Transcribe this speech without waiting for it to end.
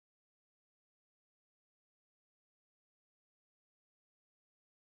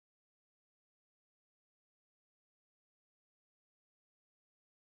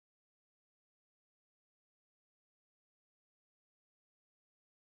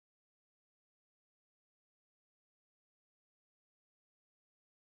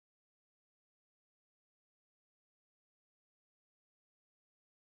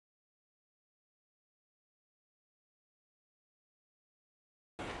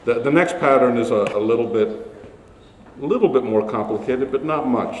The next pattern is a little bit more complicated, but not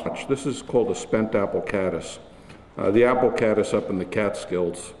much. This is called a spent apple caddis. The apple caddis up in the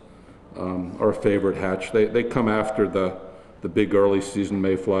Catskills are a favorite hatch. They come after the big early season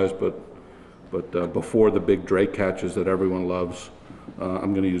mayflies, but before the big drake hatches that everyone loves.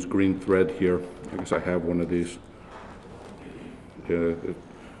 I'm going to use green thread here. I guess I have one of these. Yeah,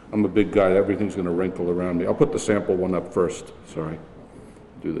 I'm a big guy. Everything's going to wrinkle around me. I'll put the sample one up first. Sorry.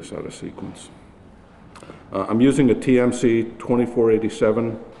 Do this out of sequence. I'm using a TMC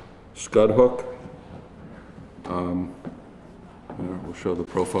 2487 scud hook. We'll show the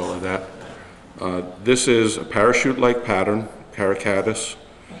profile of that. This is a parachute-like pattern, Caddis.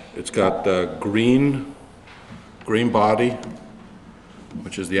 It's got green body,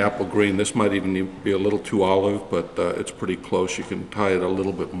 which is the apple green. This might even be a little too olive, but it's pretty close. You can tie it a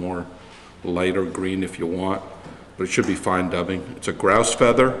little bit more lighter green if you want, but it should be fine dubbing. It's a grouse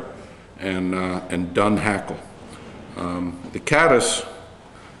feather and dun hackle. The caddis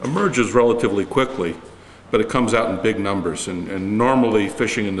emerges relatively quickly, but it comes out in big numbers, and normally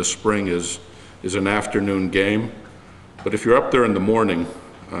fishing in the spring is an afternoon game. But if you're up there in the morning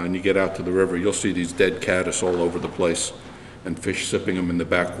and you get out to the river, you'll see these dead caddis all over the place and fish sipping them in the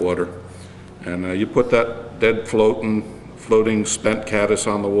backwater. And you put that dead floating spent caddis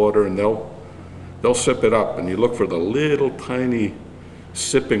on the water, and they'll sip it up, and you look for the little tiny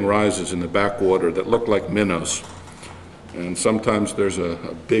sipping rises in the backwater that look like minnows. And sometimes there's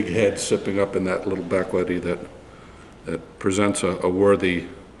a big head sipping up in that little backwater that presents a worthy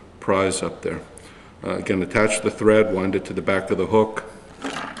prize up there. Again, attach the thread, wind it to the back of the hook.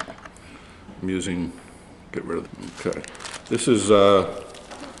 I'm using, get rid of, okay. This is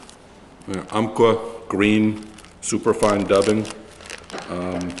Umpqua green superfine dubbing.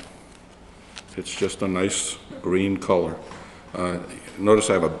 It's just a nice green color. Notice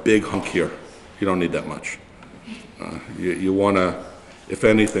I have a big hunk here. You don't need that much. You want to, if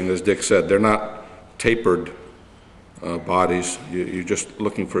anything, as Dick said, they're not tapered bodies. You're just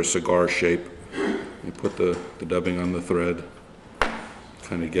looking for a cigar shape. You put the dubbing on the thread,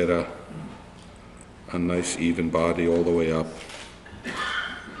 kind of get a nice even body all the way up.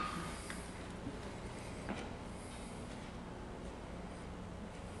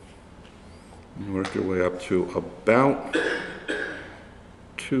 And work your way up to about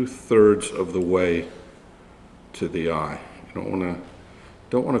 2/3 of the way to the eye. You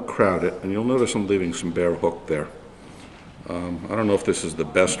don't want to crowd it, and you'll notice I'm leaving some bare hook there. I don't know if this is the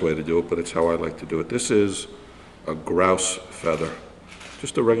best way to do it, but it's how I like to do it. This is a grouse feather,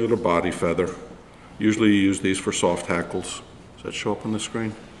 just a regular body feather. Usually you use these for soft hackles. Does that show up on the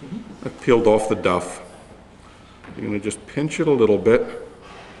screen? Mm-hmm. I've peeled off the duff. You're going to just pinch it a little bit.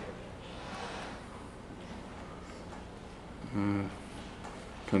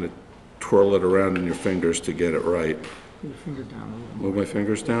 Kind of twirl it around in your fingers to get it right. Move your finger down a little. Move my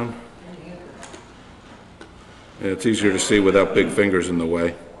fingers down? Yeah, it's easier to see without big fingers in the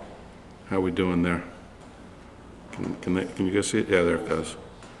way. How are we doing there? Can you guys see it? Yeah, there it goes.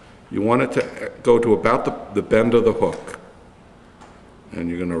 You want it to go to about the bend of the hook. And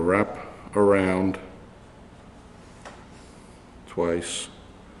you're going to wrap around twice.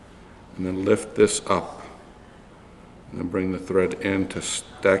 And then lift this up. And then bring the thread in to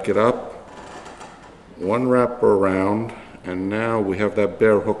stack it up. One wrap around. And now we have that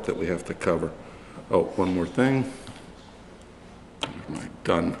bare hook that we have to cover. Oh, one more thing. My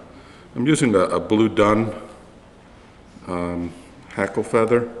dun. I'm using a blue dun hackle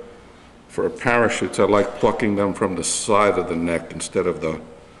feather. For parachutes, I like plucking them from the side of the neck instead of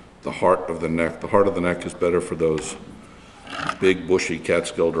the heart of the neck. The heart of the neck is better for those big bushy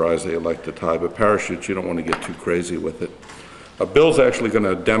Catskill dries that you like to tie, but parachutes, you don't want to get too crazy with it. Bill's actually going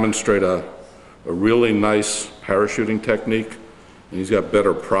to demonstrate a really nice parachuting technique, and he's got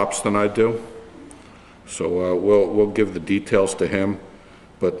better props than I do. So we'll give the details to him.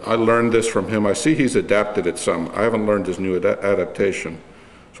 But I learned this from him. I see he's adapted it some. I haven't learned his new adaptation.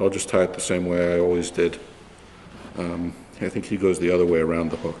 So I'll just tie it the same way I always did. I think he goes the other way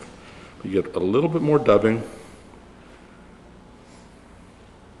around the hook. You get a little bit more dubbing.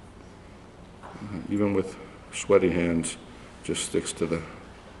 Even with sweaty hands, just sticks to the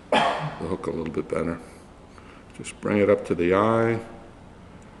hook a little bit better. Just bring it up to the eye,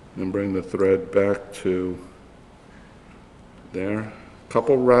 and bring the thread back to there.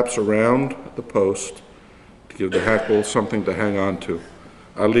 Couple wraps around the post to give the hackle something to hang on to.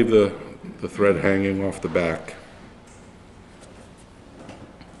 I leave the thread hanging off the back.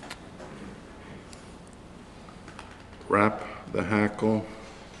 Wrap the hackle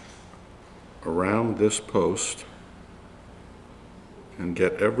around this post and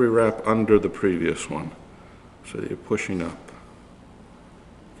get every wrap under the previous one so that you're pushing up.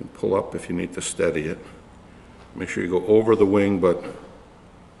 You can pull up if you need to steady it. Make sure you go over the wing but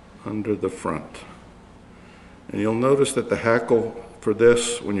under the front. And you'll notice that the hackle for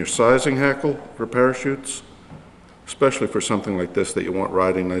this, when you're sizing hackle for parachutes, especially for something like this that you want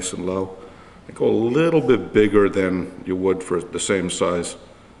riding nice and low, they go a little bit bigger than you would for the same size,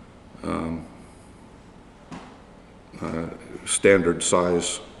 standard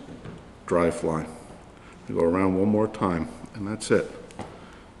size dry fly. You go around one more time, and that's it.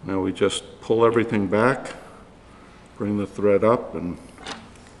 Now we just pull everything back, bring the thread up, and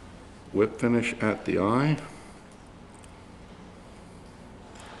whip finish at the eye.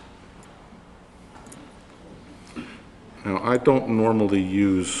 Now, I don't normally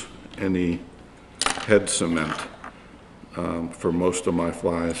use any head cement for most of my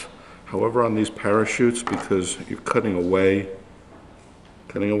flies. However, on these parachutes, because you're cutting away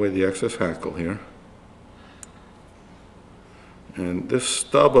the excess hackle here, and this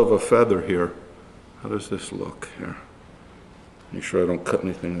stub of a feather here, how does this look here? Make sure I don't cut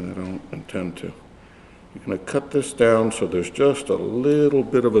anything that I don't intend to. You're going to cut this down so there's just a little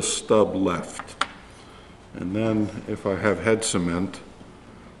bit of a stub left. And then if I have head cement,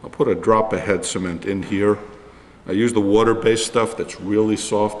 I'll put a drop of head cement in here. I use the water-based stuff that's really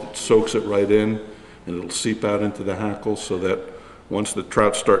soft. It soaks it right in, and it'll seep out into the hackle so that once the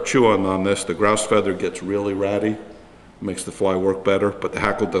trout start chewing on this, the grouse feather gets really ratty, makes the fly work better, but the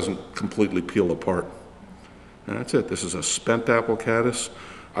hackle doesn't completely peel apart. And that's it. This is a spent apple caddis.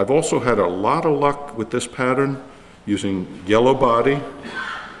 I've also had a lot of luck with this pattern using yellow body,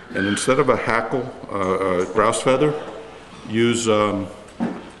 and instead of a hackle, grouse feather, use a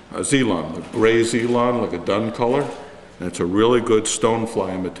z-lon, a gray z-lon, like a dun color. And it's a really good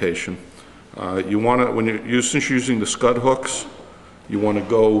stonefly imitation. You want to, since you're using the scud hooks, you want to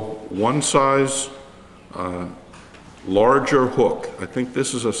go one size larger hook. I think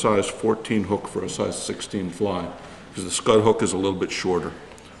this is a size 14 hook for a size 16 fly, because the scud hook is a little bit shorter.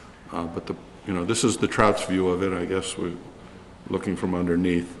 But this is the trout's view of it. I guess we're looking from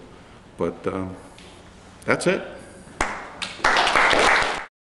underneath. But that's it.